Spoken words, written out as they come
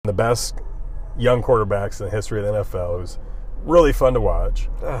best young quarterbacks in the history of the NFL. It was really fun to watch.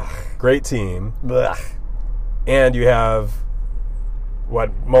 Ugh. Great team. Ugh. And you have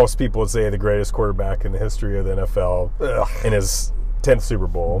what most people would say the greatest quarterback in the history of the NFL in his 10th Super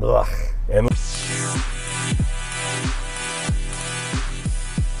Bowl. Ugh. And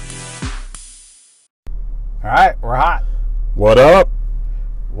All right, we're hot. what up,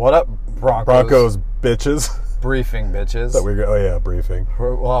 What up, Broncos? Broncos bitches? Briefing, bitches. Briefing.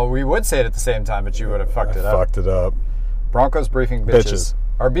 Well, we would say it at the same time, but you would have fucked it up. Fucked it up. Broncos briefing, bitches.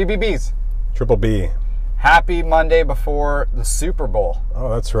 Or BBBs. Triple B. Happy Monday before the Super Bowl.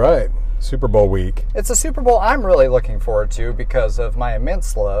 Oh, that's right. Super Bowl week. It's a Super Bowl I'm really looking forward to because of my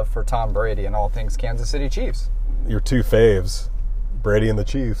immense love for Tom Brady and all things Kansas City Chiefs. Your two faves, Brady and the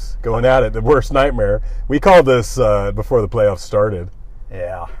Chiefs, going at it. The worst nightmare. We called this before the playoffs started.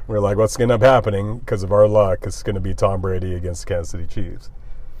 Yeah. We're like, what's going to end up happening? Because of our luck, it's going to be Tom Brady against the Kansas City Chiefs.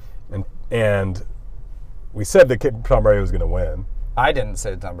 And we said that Tom Brady was going to win. I didn't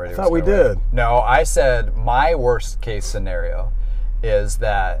say Tom Brady was I thought we gonna win. did. No, I said my worst case scenario is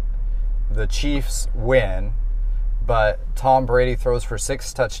that the Chiefs win, but Tom Brady throws for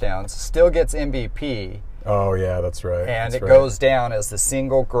 6 touchdowns, still gets MVP, Oh, yeah, that's right. and That's it right. goes down as the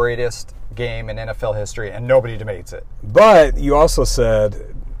single greatest game in NFL history, and nobody debates it. But you also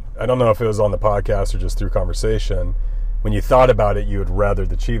said, I don't know if it was on the podcast or just through conversation, when you thought about it, you would rather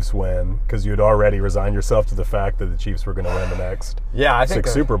the Chiefs win because you had already resigned yourself to the fact that the Chiefs were going to win the next Yeah, I think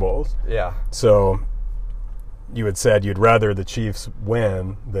 6 Super Bowls. Yeah. So you had said you'd rather the Chiefs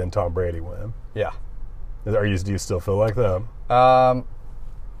win than Tom Brady win. Yeah. Do you still feel like that?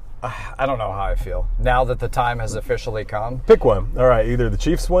 I don't know how I feel now that the time has officially come. Pick one. All right, either the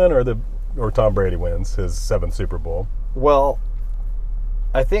Chiefs win or Tom Brady wins his 7th Super Bowl. Well,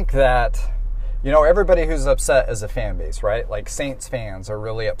 I think that, everybody who's upset is a fan base, right? Like Saints fans are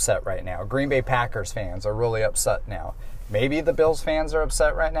really upset right now. Green Bay Packers fans are really upset now. Maybe the Bills fans are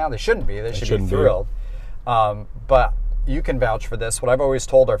upset right now. They shouldn't be. They should be thrilled. But you can vouch for this. What I've always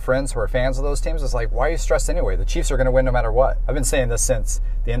told our friends who are fans of those teams is like, why are you stressed anyway? The Chiefs are going to win no matter what. I've been saying this since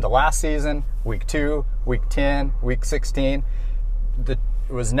the end of last season, week 2, week 10, week 16. It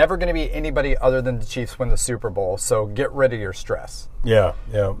was never going to be anybody other than the Chiefs win the Super Bowl, so get rid of your stress. Yeah.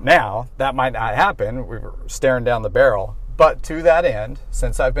 Now, that might not happen. We were staring down the barrel. But to that end,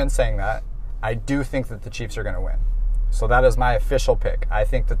 since I've been saying that, I do think that the Chiefs are going to win. So that is my official pick. I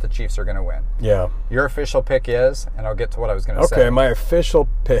think that the Chiefs are going to win. Yeah. Your official pick is, and I'll get to what I was going to say. Okay, my official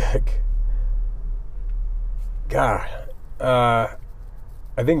pick. God. I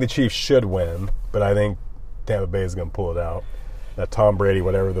think the Chiefs should win, but I think Tampa Bay is going to pull it out. That Tom Brady,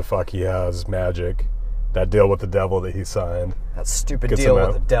 whatever the fuck he has, magic. That deal with the devil that he signed. That stupid deal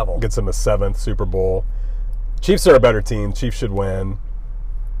with the devil. Gets him a 7th Super Bowl. Chiefs are a better team. Chiefs should win.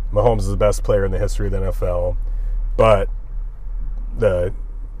 Mahomes is the best player in the history of the NFL. But the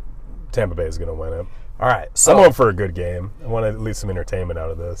Tampa Bay is going to win it. All right. So I'm hoping for a good game. I want at least some entertainment out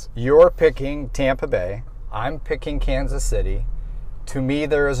of this. You're picking Tampa Bay. I'm picking Kansas City. To me,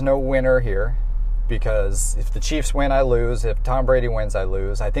 there is no winner here because if the Chiefs win, I lose. If Tom Brady wins, I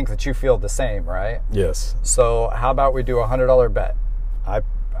lose. I think that you feel the same, right? Yes. So how about we do a $100 bet?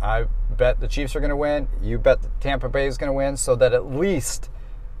 I bet the Chiefs are going to win. You bet that Tampa Bay is going to win so that at least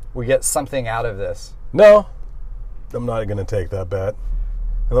we get something out of this. No, I'm not going to take that bet.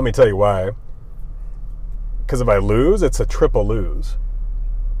 And let me tell you why. Because if I lose, it's a triple lose.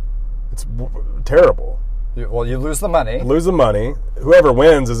 It's terrible. You lose the money. Lose the money. Whoever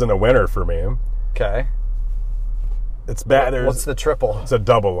wins isn't a winner for me. Okay. It's bad. What's the triple? It's a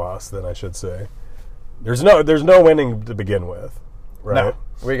double loss, then I should say. There's no winning to begin with, right? No.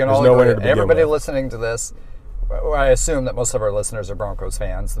 We can There's all no agree. winner to begin Everybody with. listening to this, I assume that most of our listeners are Broncos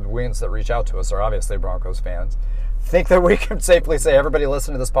fans. The ones that reach out to us are obviously Broncos fans. Think that we can safely say everybody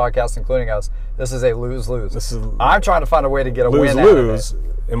listening to this podcast, including us, this is a lose-lose. I'm trying to find a way to get a win out of it.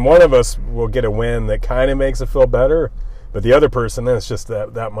 And one of us will get a win that kind of makes it feel better, but the other person, then it's just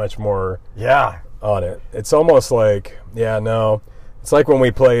that much more on it. It's almost like, it's like when we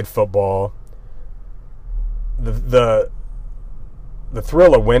played football. The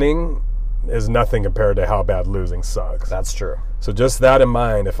thrill of winning is nothing compared to how bad losing sucks. That's true. So just that in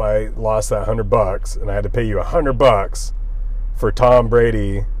mind, if I lost that $100 and I had to pay you $100 for Tom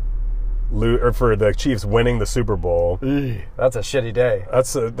Brady or for the Chiefs winning the Super Bowl, that's a shitty day.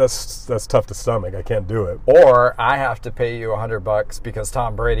 That's tough to stomach. I can't do it. Or I have to pay you $100 because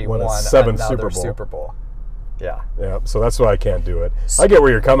Tom Brady won a 7th another Super Bowl. Yeah. Yeah. So that's why I can't do it. I get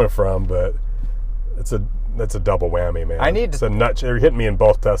where you're coming from, but that's a double whammy, man. I need it's a nut. You're hitting me in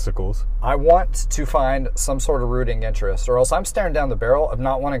both testicles. I want to find some sort of rooting interest, or else I'm staring down the barrel of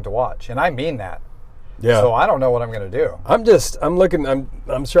not wanting to watch, and I mean that. Yeah. So I don't know what I'm going to do. I'm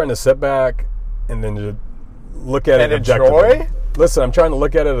trying to sit back and then just look at And it objectively. enjoy? Listen, I'm trying to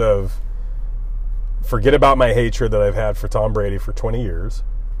look at it of forget about my hatred that I've had for Tom Brady for 20 years.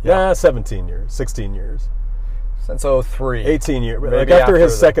 Yeah, 17 years, 16 years. Since 03. 18 years. Maybe Like after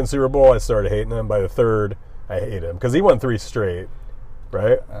his the- second Super Bowl, I started hating him. By the third, I hate him because he won 3 straight,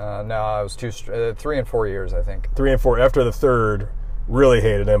 right? No, it was 3 and 4 years, I think. 3 and 4. After the third, really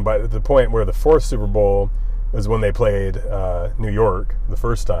hated him. By the point where the fourth Super Bowl was when they played New York the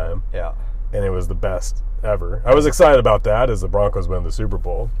first time, Yeah. and it was the best ever. I was excited about that as the Broncos win the Super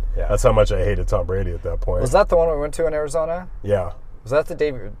Bowl. Yeah. That's how much I hated Tom Brady at that point. Was that the one we went to in Arizona? Yeah. Was that the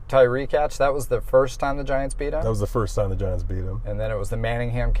David Tyree catch? That was the first time the Giants beat him? That was the first time the Giants beat him. And then it was the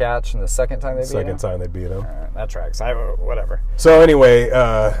Manningham catch, and the second time they beat him? Second time they beat him. All right, that tracks. Whatever. So anyway,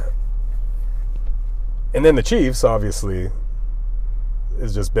 and then the Chiefs, obviously,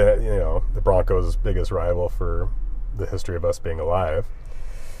 has just been, the Broncos' biggest rival for the history of us being alive.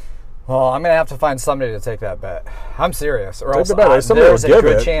 Well, I'm going to have to find somebody to take that bet. I'm serious. Or Take else the bet. There's somebody there's a who'll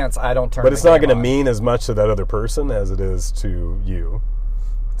give good it, chance I don't turn But it's the not game going to on. mean as much to that other person as it is to you.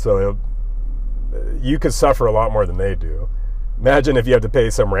 So you could suffer a lot more than they do. Imagine if you have to pay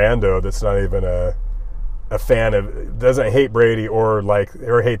some rando that's not even a fan of, doesn't hate Brady or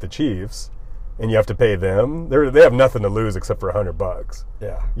hate the Chiefs, and you have to pay them. They have nothing to lose except for $100.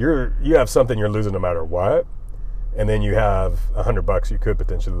 Yeah. You have something you're losing no matter what, and then you have $100 you could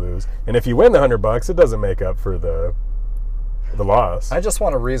potentially lose. And if you win the $100, it doesn't make up for the loss. I just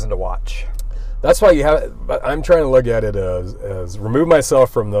want a reason to watch. That's why I'm trying to look at it as remove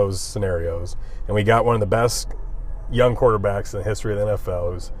myself from those scenarios. And we got one of the best young quarterbacks in the history of the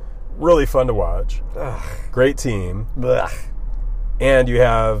NFL who's really fun to watch. Ugh. Great team. Blech. And you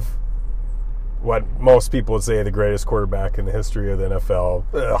have what most people would say the greatest quarterback in the history of the NFL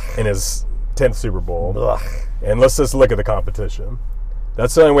Ugh. in his 10th Super Bowl. Ugh. And let's just look at the competition.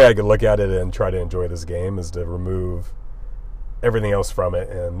 That's the only way I could look at it and try to enjoy this game is to remove everything else from it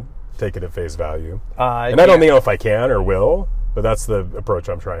and take it at face value. And I don't know if I can or will, but that's the approach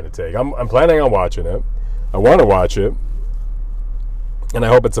I'm trying to take. I'm planning on watching it. I want to watch it, and I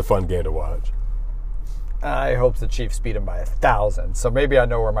hope it's a fun game to watch. I hope the Chiefs beat him by 1,000. So maybe I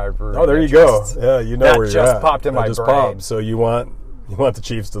know where my root. Oh, there you go. Yeah, you know That where you're just at. popped in That my just brain. Popped. So you want the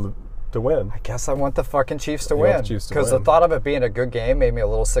Chiefs to win. I guess I want the fucking Chiefs to You want win. the Chiefs to Because the win. thought of it being a good game made me a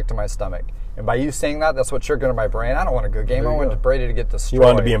little sick to my stomach. And by you saying that, that's what triggered in my brain. I don't want a good game. There I you want go. Brady to get destroyed. You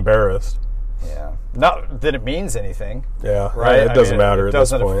want to be embarrassed. Yeah. Not that it means anything. Yeah, Right? It I doesn't mean, matter it at this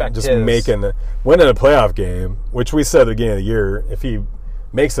doesn't point. affect Just his- winning a playoff game, which we said at the beginning of the year, if he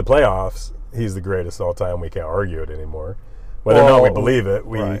makes the playoffs, he's the greatest of all time. We can't argue it anymore. Whether or not we Well, believe it,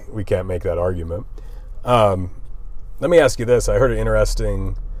 right. we can't make that argument. Let me ask you this. I heard an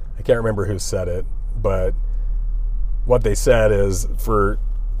interesting, I can't remember who said it, but what they said is it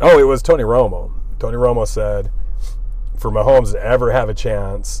was Tony Romo. Tony Romo said for Mahomes to ever have a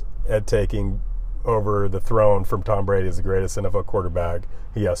chance at taking over the throne from Tom Brady as the greatest NFL quarterback,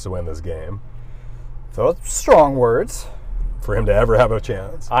 he has to win this game. Those strong words. For him to ever have a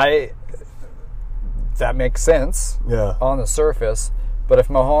chance. That makes sense Yeah. on the surface. But if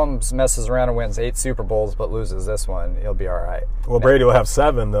Mahomes messes around and wins 8 Super Bowls but loses this one, he'll be all right. Well, Brady will have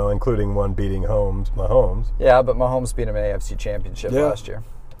 7, though, including one beating Mahomes. Yeah, but Mahomes beat him in an AFC Championship Yeah. last year.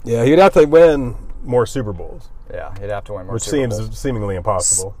 Yeah, he'd have to win more Super Bowls, Yeah, he'd have to win more which Super seems Bowls. seemingly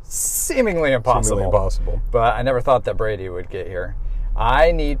impossible. Seemingly impossible. Seemingly impossible. But I never thought that Brady would get here.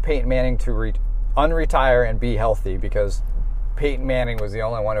 I need Peyton Manning to unretire and be healthy because Peyton Manning was the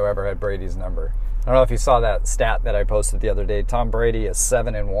only one who ever had Brady's number. I don't know if you saw that stat that I posted the other day. Tom Brady is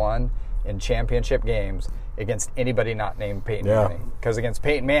 7-1 in championship games against anybody not named Peyton Yeah. Manning. Because against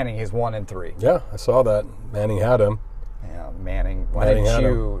Peyton Manning, he's 1-3. Yeah, I saw that. Manning had him. Yeah, Manning. Why Manning didn't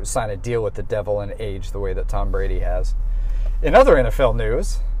had you sign a deal with the devil and age the way that Tom Brady has? In other NFL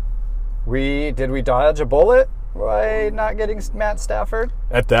news, did we dodge a bullet by not getting Matt Stafford?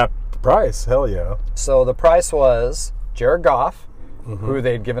 At that price, hell yeah. So the price was Jared Goff, who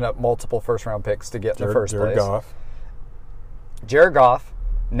they'd given up multiple first-round picks to get in the first Jared place. Goff. Jared Goff,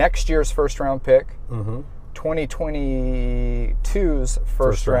 next year's first-round pick, Mm-hmm. 2022's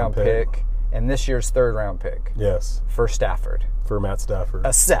first-round pick. pick, and this year's third-round pick Yes, for Stafford. for Matt Stafford.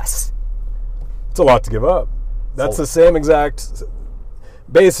 Assess. It's a lot to give up. That's the same exact.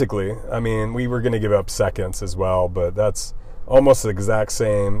 Basically, I mean, we were going to give up seconds as well, but that's almost the exact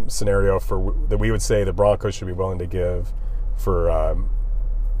same scenario that we would say the Broncos should be willing to give for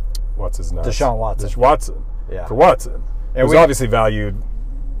what's his name? Deshaun Watson. Watson. Yeah. For Watson. And It was obviously valued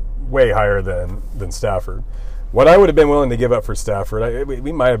way higher than Stafford. What I would have been willing to give up for Stafford,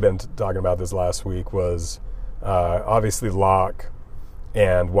 we might have been talking about this last week, was obviously Locke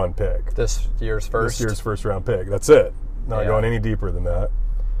and one pick. This year's first round pick. That's it. Not Yeah. going any deeper than that.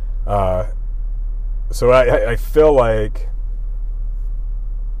 So I feel like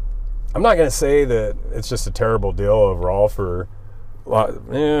I'm not going to say that it's just a terrible deal overall for.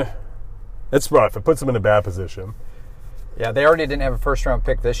 It's rough. It puts them in a bad position. Yeah, they already didn't have a first-round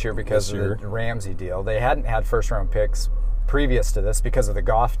pick this year because This of year. the Ramsey deal. They hadn't had first-round picks previous to this because of the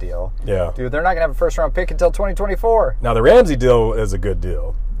Goff deal. Yeah. Dude, they're not going to have a first-round pick until 2024. Now the Ramsey deal is a good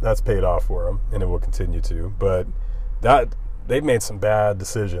deal. That's paid off for them, and it will continue to. But they've made some bad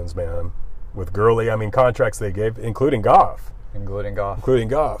decisions, man. With Gurley, I mean, contracts they gave, including Goff. Including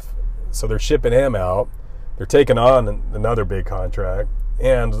Goff. So they're shipping him out. They're taking on another big contract,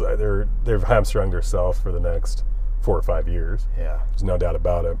 and they've hamstrung themselves for the next 4 or 5 years. Yeah. There's no doubt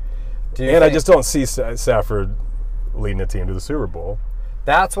about it. I I just don't see Stafford leading a team to the Super Bowl.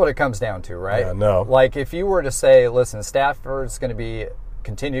 That's what it comes down to, right? Yeah, no. Like, if you were to say, listen, Stafford's going to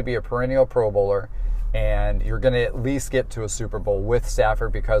continue to be a perennial Pro Bowler, and you're going to at least get to a Super Bowl with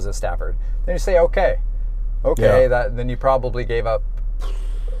Stafford because of Stafford, then you say, okay, Yeah. then you probably gave up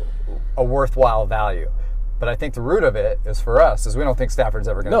a worthwhile value. But I think the root of it is for us is we don't think Stafford's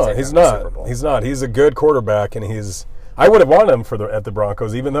ever going to take he's them to the not. Super Bowl. He's not. He's a good quarterback, and I would have wanted him at the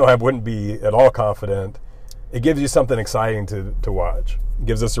Broncos, even though I wouldn't be at all confident. It gives you something exciting to watch. It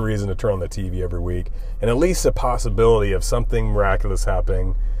gives us a reason to turn on the TV every week, and at least a possibility of something miraculous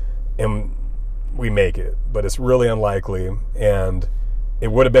happening, and we make it. But it's really unlikely, and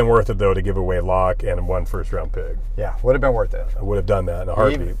it would have been worth it, though, to give away Locke and 1 first-round pick. Yeah, would have been worth it. I would have done that in a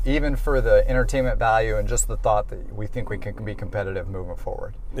heartbeat. Even for the entertainment value and just the thought that we think we can be competitive moving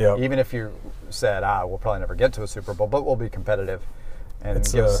forward. Yeah. Even if you said, we'll probably never get to a Super Bowl, but we'll be competitive and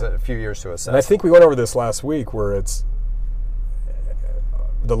give us a few years to assess. And I think we went over this last week where it's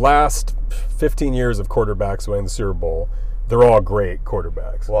the last 15 years of quarterbacks winning the Super Bowl, they're all great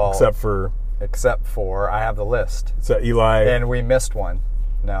quarterbacks. Well, except for I have the list. Eli. And we missed one.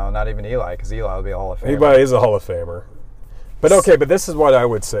 No, not even Eli, because Eli will be a Hall of Famer. Eli is a Hall of Famer. But this is what I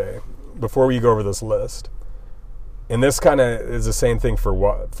would say before we go over this list. And this kind of is the same thing for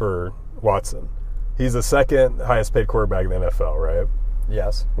Watson. He's the second highest paid quarterback in the NFL, right?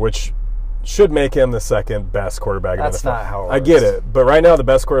 Yes. Which should make him the second best quarterback in the NFL. That's not how it works. I get it. But right now, the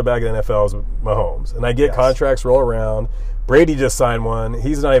best quarterback in the NFL is Mahomes. And I get contracts roll around. Brady just signed one.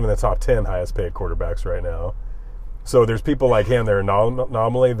 He's not even the top 10 highest paid quarterbacks right now. So there's people like him that are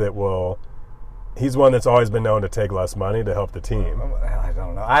anomaly that will. He's one that's always been known to take less money to help the team. I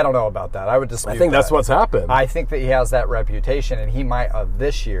don't know. I don't know about that. I would dispute I think that's what's happened. I think that he has that reputation, and he might have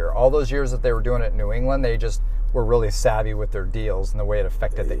this year. All those years that they were doing it in New England, they just were really savvy with their deals and the way it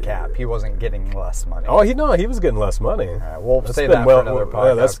affected the cap. He wasn't getting less money. He was getting less money. All right, we'll say that for another podcast.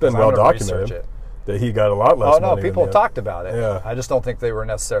 Yeah, that's been well documented. That he got a lot less money. Oh, no, people have talked about it. Yeah. I just don't think they were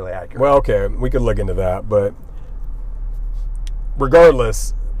necessarily accurate. Well, okay, we could look into that, but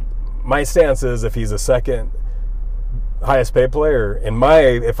regardless, my stance is if he's a second highest paid player,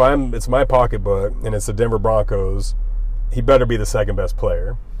 it's my pocketbook and it's the Denver Broncos, he better be the second best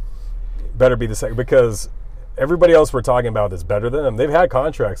player. Better be the second, because everybody else we're talking about that's better than him, they've had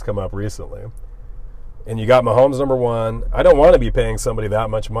contracts come up recently. And you got Mahomes number 1. I don't want to be paying somebody that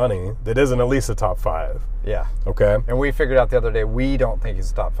much money that isn't at least a top 5. Yeah. Okay? And we figured out the other day we don't think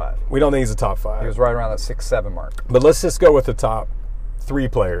he's a top 5. We don't think he's a top 5. He was right around that 6-7 mark. But let's just go with the top 3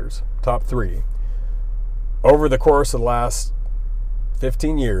 players. Top 3. Over the course of the last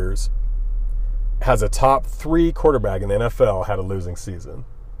 15 years, has a top 3 quarterback in the NFL had a losing season?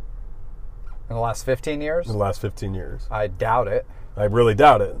 In the last 15 years? In the last 15 years. I doubt it. I really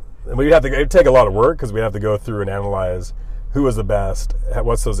doubt it. And it'd take a lot of work because we have to go through and analyze who was the best,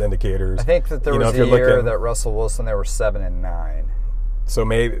 what's those indicators. I think that there was a year that Russell Wilson, they were 7-9. So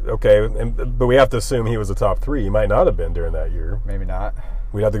maybe, okay, but we have to assume he was a top 3. He might not have been during that year. Maybe not.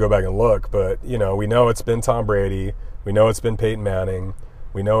 We'd have to go back and look, but, we know it's been Tom Brady. We know it's been Peyton Manning.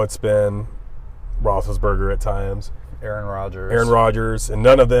 We know it's been Roethlisberger at times. Aaron Rodgers. And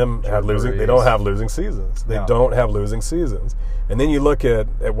none of them had losing. Brees. They don't have losing seasons. They don't have losing seasons. And then you look at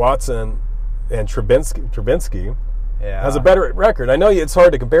Watson and Trubinsky has a better record. I know it's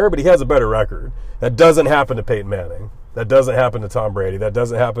hard to compare, but he has a better record. That doesn't happen to Peyton Manning. That doesn't happen to Tom Brady. That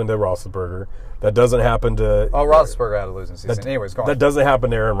doesn't happen to Roethlisberger. That doesn't happen to... Oh, Roethlisberger had a losing season. Anyways, go on. That doesn't happen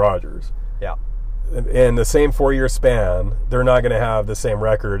to Aaron Rodgers. Yeah. In the same 4-year span, they're not going to have the same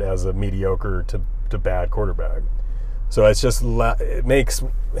record as a mediocre to bad quarterback. So it's just it makes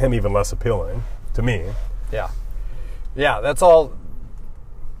him even less appealing to me. Yeah. Yeah, that's all.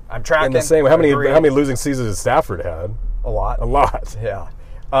 I'm tracking. In the same way, how many losing seasons has Stafford had? A lot. A lot. Yeah.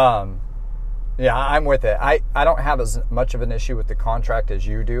 Yeah, I'm with it. I don't have as much of an issue with the contract as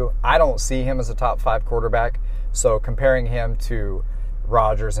you do. I don't see him as a top 5 quarterback. So comparing him to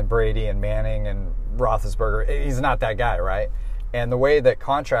Rodgers and Brady and Manning and Roethlisberger, he's not that guy, right? And the way that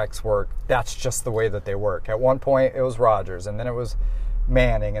contracts work, that's just the way that they work. At one point, it was Rodgers, and then it was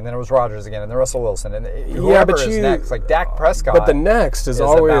Manning, and then it was Rodgers again, and then Russell Wilson, and whoever is next, like Dak Prescott. But the next is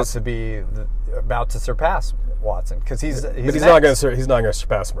always about to surpass Watson, because he's not going to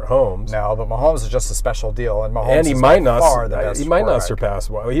surpass Mahomes. No, but Mahomes is just a special deal, and Mahomes he might not surpass.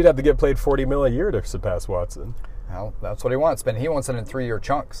 He'd have to get played $40 million a year to surpass Watson. Well, that's what he wants, but he wants it in 3-year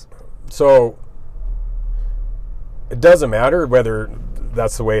chunks. So it doesn't matter whether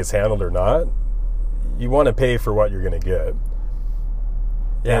that's the way it's handled or not. You want to pay for what you're going to get.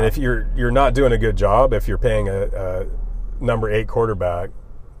 Yeah. And if you're not doing a good job, if you're paying a number 8 quarterback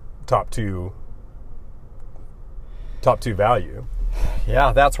top two value.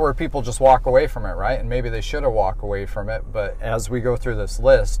 Yeah, that's where people just walk away from it, right? And maybe they should have walked away from it, but as we go through this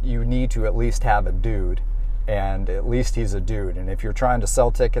list, you need to at least have a dude, and at least he's a dude. And if you're trying to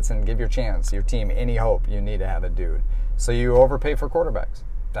sell tickets and give your team any hope, you need to have a dude. So you overpay for quarterbacks.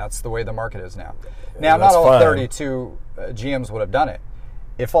 That's the way the market is now. Now, not all 32 GMs would have done it.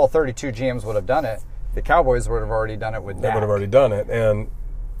 If all 32 GMs would have done it, the Cowboys would have already done it with Dak. They would have already done it, and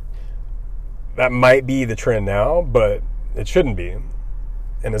that might be the trend now, but it shouldn't be.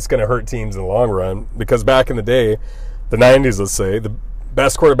 And it's going to hurt teams in the long run, because back in the day, the 90s, let's say, the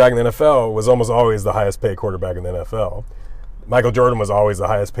best quarterback in the NFL was almost always the highest paid quarterback in the NFL. Michael Jordan was always the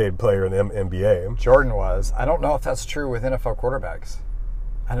highest paid player in the NBA. Jordan was. I don't know if that's true with NFL quarterbacks.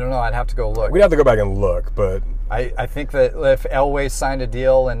 I don't know. I'd have to go look. We'd have to go back and look, but I think that if Elway signed a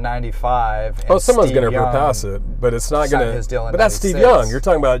deal in '95, someone's going to pass it, but it's not going to. But that's Steve Young. You're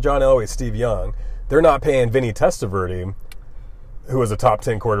talking about John Elway, Steve Young. They're not paying Vinny Testaverde, who was a top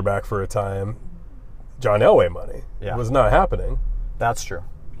 10 quarterback for a time, John Elway money. Yeah. It was not happening. That's true.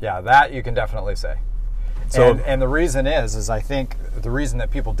 Yeah, that you can definitely say. So, and the reason is I think the reason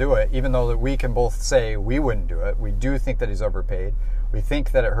that people do it, even though that we can both say we wouldn't do it, we do think that he's overpaid. We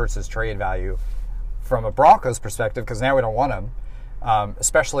think that it hurts his trade value from a Broncos perspective, because now we don't want him,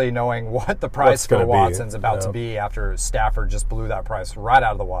 especially knowing what the price for Watson's about to be after Stafford just blew that price right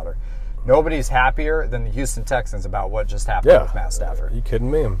out of the water. Nobody's happier than the Houston Texans about what just happened with Matt Stafford. Are you kidding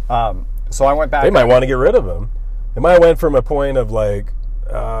me? So I went back. They might want to get rid of him. It might have went from a point of like,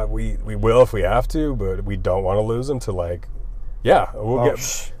 we will if we have to, but we don't want to lose him, to like, we'll get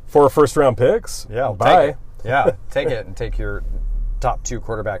 4 first-round picks. Yeah, bye. Take it and take your top 2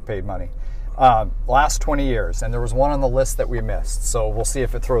 quarterback paid money. Last 20 years, and there was one on the list that we missed, so we'll see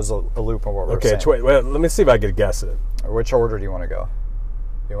if it throws a loop on what we're saying. Okay, well, let me see if I could guess it. Which order do you want to go?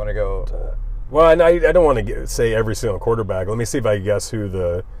 You want to go? Well, I don't want to say every single quarterback. Let me see if I can guess who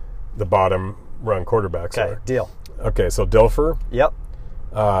the bottom run quarterbacks are. Okay, deal. Okay, so Dilfer. Yep.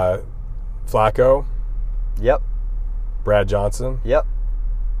 Flacco. Yep. Brad Johnson. Yep.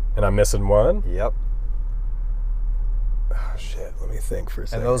 And I'm missing one. Yep. Oh, shit. Let me think for a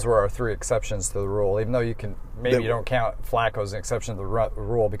second. And those were our 3 exceptions to the rule, even though you don't count Flacco as an exception to the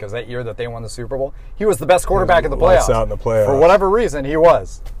rule, because that year that they won the Super Bowl, he was the best quarterback in the playoffs. Out in the playoffs. For whatever reason, he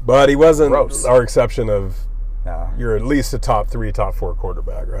was. But he wasn't our exception of no. You're at least a top 3, top 4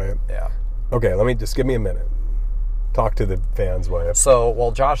 quarterback, right? Yeah. Okay, give me a minute. Talk to the fans. So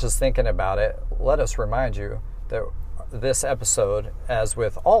while Josh is thinking about it, let us remind you that this episode, as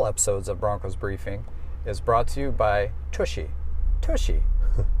with all episodes of Broncos Briefing, is brought to you by Tushy. Tushy,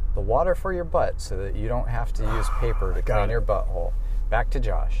 the water for your butt, so that you don't have to use paper to clean your butthole. Back to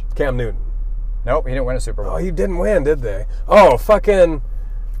Josh. Cam Newton. Nope, he didn't win a Super Bowl. Oh, he didn't win, did they? Oh, fucking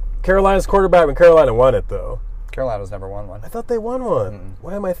Carolina's quarterback when Carolina won it, though. Carolina's never won one. I thought they won one. Mm-hmm.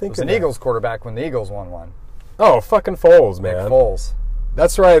 Why am I thinking it was an Eagles quarterback when the Eagles won one. Oh, fucking Foles, man. Nick Foles.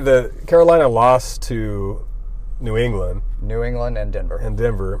 That's right. The Carolina lost to New England. New England and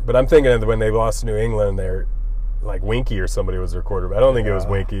Denver. But I'm thinking of when they lost to New England, they're like Winky or somebody was their quarterback. I don't think it was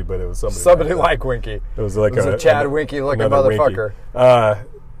Winky, but it was somebody. Somebody like Winky. It was like a Chad Winky looking motherfucker.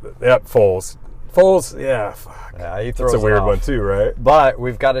 Yep, Foles. Foles, yeah, fuck. Yeah, he throws It's a weird one too, right? But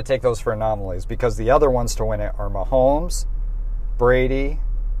we've got to take those for anomalies, because the other ones to win it are Mahomes, Brady,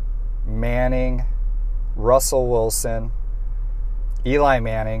 Manning, Russell Wilson, Eli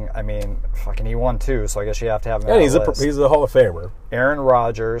Manning. I mean, fucking he won 2, so I guess you have to have him. Yeah, he's a Hall of Famer. Aaron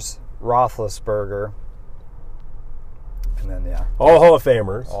Rodgers, Roethlisberger, and then all Hall of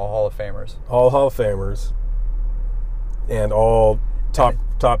Famers. All Hall of Famers. All Hall of Famers. and all top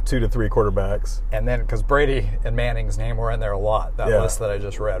 2 to 3 quarterbacks. And then, because Brady and Manning's name were in there a lot, that list that I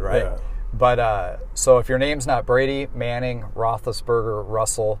just read, right? Yeah. But, so if your name's not Brady, Manning, Roethlisberger,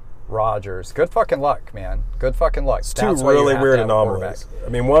 Russell, Rodgers, good fucking luck, man. Good fucking luck. It's two really weird anomalies. I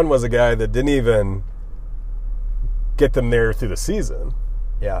mean, one was a guy that didn't even get them there through the season.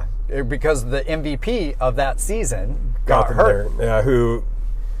 Yeah, because the MVP of that season got them hurt. There. Yeah, who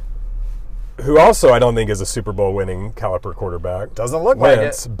also I don't think is a Super Bowl winning caliber quarterback. Doesn't look like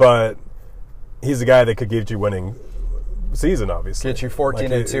it. But he's a guy that could get you winning season, obviously. Get you 14-2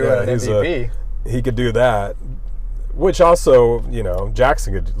 and MVP. He could do that. Which also, you know,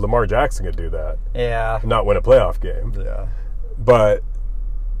 Lamar Jackson could do that. Yeah. Not win a playoff game. Yeah. But,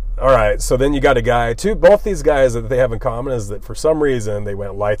 all right, so then you got a guy, both these guys that they have in common is that for some reason they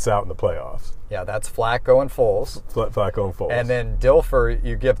went lights out in the playoffs. Yeah, that's Flacco and Foles. Flacco and Foles. And then Dilfer,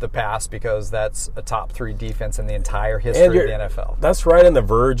 you give the pass because that's a top 3 defense in the entire history of the NFL. That's right on the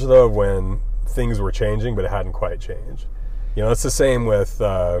verge, though, when things were changing, but it hadn't quite changed. You know, it's the same with,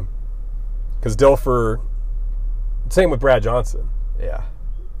 because Dilfer... Same with Brad Johnson. Yeah.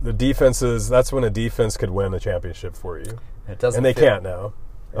 The defenses, that's when a defense could win a championship for you. It doesn't and they can't now,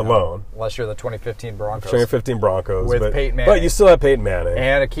 alone. Unless you're the 2015 Broncos. 2015 Broncos. With Peyton Manning. But you still have Peyton Manning.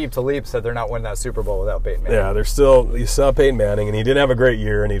 And Aqib Talib said they're not winning that Super Bowl without Peyton Manning. Yeah, you still have Peyton Manning, and he didn't have a great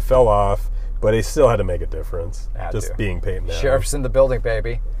year, and he fell off, but he still had to make a difference. Being Peyton Manning. Sheriff's in the building,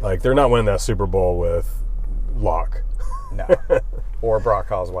 baby. Like, they're not winning that Super Bowl with Locke. No. Or Brock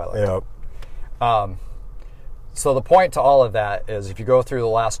Osweiler. Yep. So the point to all of that is if you go through the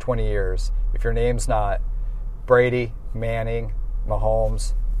last 20 years, if your name's not Brady, Manning,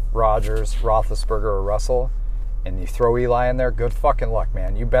 Mahomes, Rodgers, Roethlisberger, or Russell, and you throw Eli in there, good fucking luck,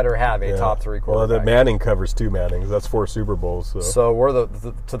 man. You better have a top 3 quarterback. Well, the Manning covers 2 Mannings. That's 4 Super Bowls. So we're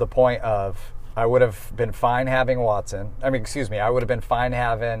to the point of I would have been fine having Watson. I would have been fine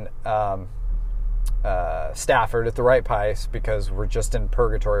having Stafford at the right price because we're just in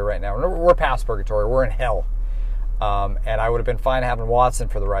purgatory right now. We're past purgatory. We're in hell. And I would have been fine having Watson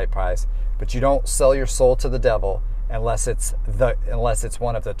for the right price, but you don't sell your soul to the devil unless it's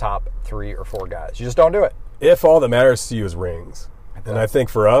one of the top 3 or 4 guys. You just don't do it. If all that matters to you is rings, and I think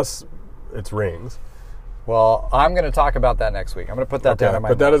for us, it's rings. Well, I'm going to talk about that next week. I'm going to put that down in my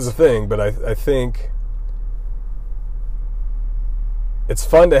notes. That is the thing. But I think it's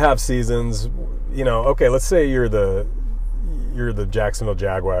fun to have seasons. You know, okay, let's say you're the Jacksonville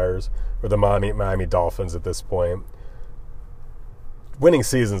Jaguars or the Miami Dolphins at this point. Winning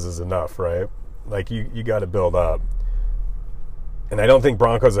seasons is enough, right? Like, you got to build up. And I don't think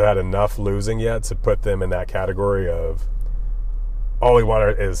Broncos have had enough losing yet to put them in that category of all we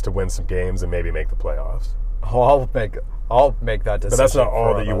want is to win some games and maybe make the playoffs. Oh, I'll make that decision. But that's not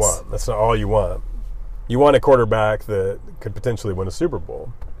all that you want. That's not all you want. You want a quarterback that could potentially win a Super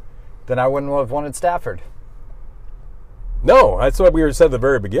Bowl. Then I wouldn't have wanted Stafford. No, that's what we said at the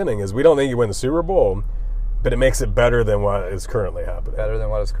very beginning, is we don't think you win the Super Bowl, but it makes it better than what is currently happening. Better than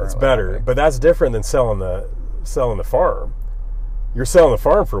what is currently happening. It's better, but that's different than selling the farm. You're selling the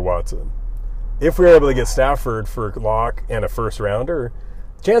farm for Watson. If we were able to get Stafford for Locke and a first-rounder,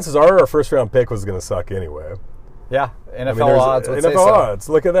 chances are our first-round pick was going to suck anyway. Yeah, NFL odds would say so. NFL odds.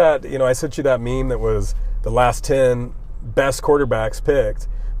 Look at that. You know, I sent you that meme that was the last 10 best quarterbacks picked.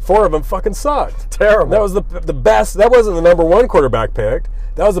 4 of them fucking sucked. Terrible. That was the best. That wasn't the number 1 quarterback picked.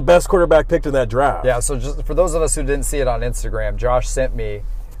 That was the best quarterback picked in that draft. Yeah, so just for those of us who didn't see it on Instagram, Josh sent me,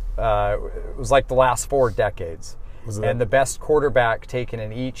 it was like the last 4 decades. And the best quarterback taken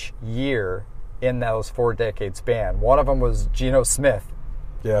in each year in those 4 decade span. One of them was Geno Smith.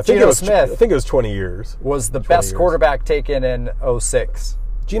 Yeah, I think it was 20 years. Was the best quarterback taken in 06.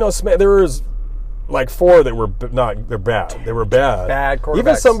 Geno Smith, there was like 4 that were they're bad. They were bad. Bad quarterbacks.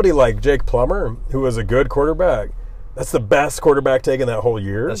 Even somebody like Jake Plummer, who was a good quarterback, that's the best quarterback taken that whole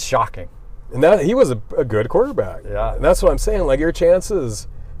year. That's shocking. And he was a good quarterback. Yeah. And that's what I'm saying. Like, your chances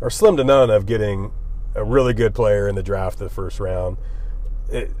are slim to none of getting a really good player in the draft the first round.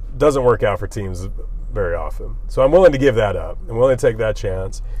 It doesn't work out for teams very often. So I'm willing to give that up. I'm willing to take that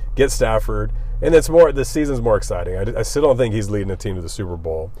chance, get Stafford, and the season's more exciting. I still don't think he's leading a team to the Super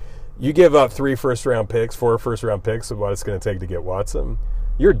Bowl. You give up 3 first-round picks, 4 first-round picks of what it's going to take to get Watson,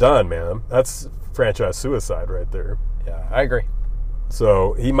 you're done, man. That's franchise suicide right there. Yeah, I agree.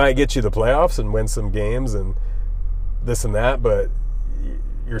 So he might get you the playoffs and win some games and this and that, but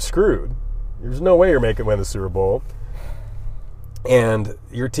you're screwed. There's no way you're making win the Super Bowl. And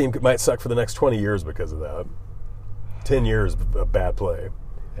your team might suck for the next 20 years because of that. 10 years of bad play.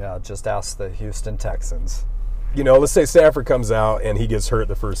 Yeah, just ask the Houston Texans. You know, let's say Stafford comes out and he gets hurt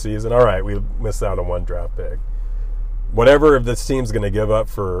the first season. All right, we missed out on 1 draft pick. whatever this team's going to give up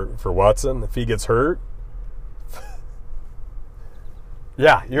for Watson, if he gets hurt,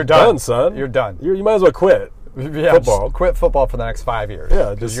 yeah, you're done, son. You're done. You might as well quit football. Just quit football for the next 5 years.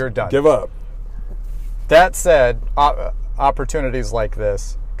 Yeah, just you're done. Give up. That said, opportunities like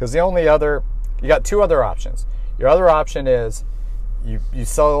this, because you got two other options. Your other option is you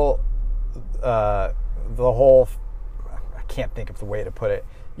sell the whole. I can't think of the way to put it.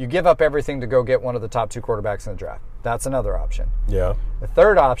 You give up everything to go get one of the top 2 quarterbacks in the draft. That's another option. Yeah. The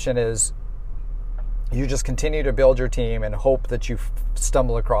third option is you just continue to build your team and hope that you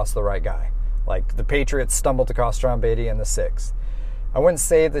stumble across the right guy. Like the Patriots stumbled across John Beatty in the 6th. I wouldn't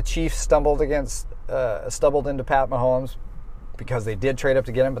say the Chiefs stumbled into Pat Mahomes because they did trade up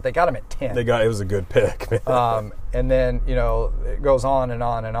to get him, but they got him at 10. It was a good pick. And then, it goes on and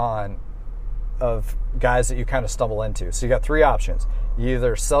on and on of guys that you kind of stumble into. So you got 3 options. You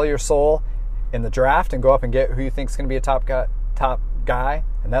either sell your soul in the draft and go up and get who you think is going to be a top guy,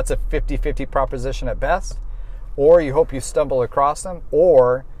 and that's a 50-50 proposition at best, or you hope you stumble across them,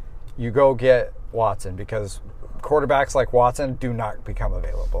 or you go get Watson, because quarterbacks like Watson do not become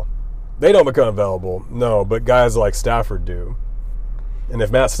available. They don't become available, no, but guys like Stafford do. And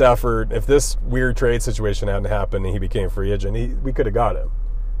if if this weird trade situation hadn't happened and he became free agent, we could have got him.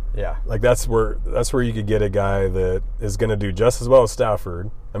 Yeah. Like that's where you could get a guy that is going to do just as well as Stafford.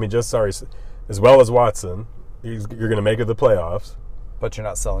 As well as Watson. You're going to make it to the playoffs. But you're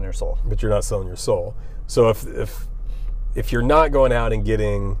not selling your soul. So if you're not going out and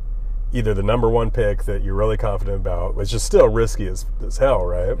getting either the number 1 pick that you're really confident about, which is still risky as hell,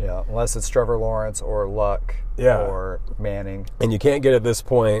 right? Yeah, unless it's Trevor Lawrence or Luck or Manning. And you can't get at this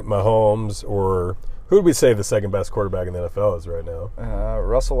point Mahomes or who would we say the second best quarterback in the NFL is right now?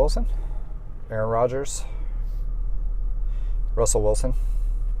 Russell Wilson, Aaron Rodgers, Russell Wilson.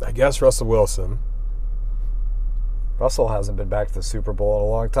 I guess Russell Wilson. Russell hasn't been back to the Super Bowl in a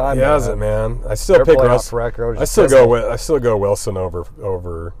long time. He hasn't, man. I still pick Russell. I still go Wilson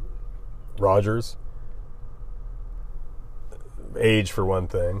over Rodgers. Age for one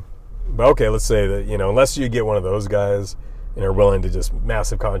thing, but okay, let's say that unless you get one of those guys and are willing to just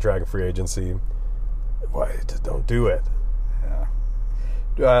massive contract and free agency, why just don't do it?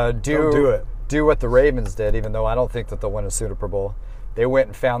 Yeah. Don't do it. Do what the Ravens did, even though I don't think that they'll win a Super Bowl. They went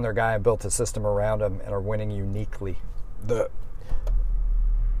and found their guy and built a system around him and are winning uniquely.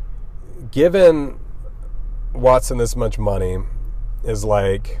 Given Watson this much money is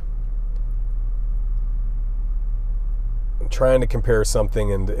like trying to compare something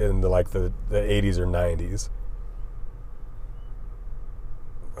in like the 80s or 90s.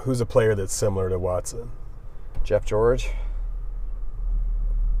 Who's a player that's similar to Watson? Jeff George.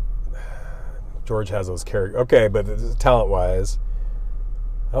 George has those characters. Okay, but talent-wise,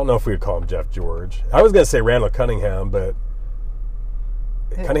 I don't know if we would call him Jeff George. I was going to say Randall Cunningham, but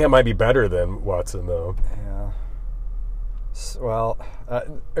Cunningham might be better than Watson, though. Yeah. Well,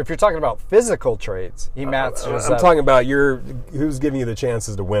 if you're talking about physical traits, he matches. I'm talking about who's giving you the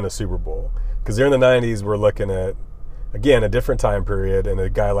chances to win a Super Bowl. Because during the 90s, we're looking at, again, a different time period, and a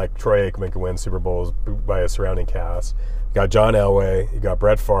guy like Troy Aikman can win Super Bowls by a surrounding cast. You got John Elway, you got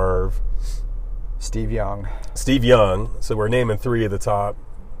Brett Favre. Steve Young. So we're naming 3 of the top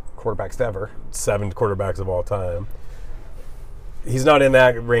quarterbacks ever. 7 quarterbacks of all time. He's not in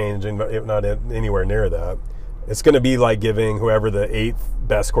that range, and not anywhere near that. It's going to be like giving whoever the 8th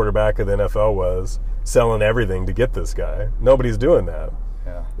best quarterback of the NFL was, selling everything to get this guy. Nobody's doing that.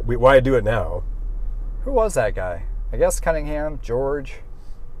 Yeah. Why do it now? Who was that guy? I guess Cunningham, George.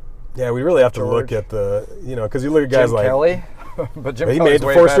 Yeah, we really have to look at because you look at guys Jim like Kelly. But Jim he Kelly's made the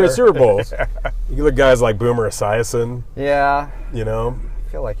way 4 better. straight Super Bowls. You look at guys like Boomer Esiason. Yeah.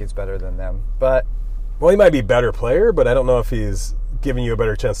 I feel like he's better than them. But he might be a better player, but I don't know if he's giving you a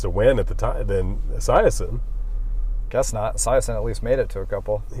better chance to win at the time than Esiason. Guess not. Esiason at least made it to a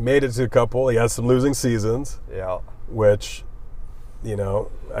couple. He made it to a couple. He has some losing seasons. Yeah. Which, I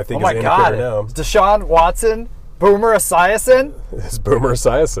think is an indicator God. now. Deshaun Watson, Boomer Esiason. It's Boomer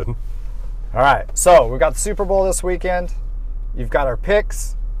Esiason. All right. So we've got the Super Bowl this weekend. You've got our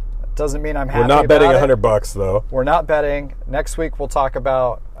picks. That doesn't mean I'm happy. We're not about betting it. $100 though. We're not betting. Next week we'll talk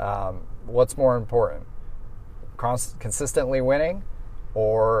about what's more important: consistently winning,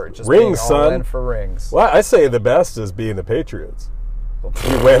 or just rings, being all son. in for rings. Well, I say the best is being the Patriots.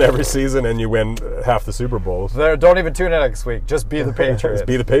 You win every season and you win half the Super Bowls. Don't even tune in next week. Just be the Patriots. Just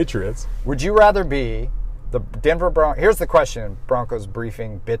be the Patriots. Would you rather be the Denver Broncos? Here's the question, Broncos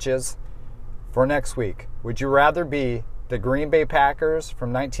briefing bitches, for next week. Would you rather be the Green Bay Packers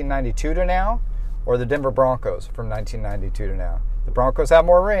from 1992 to now, or the Denver Broncos from 1992 to now? The Broncos have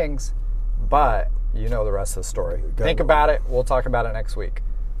more rings, but you know the rest of the story. Think about it. We'll talk about it next week.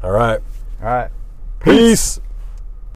 All right. All right. Peace.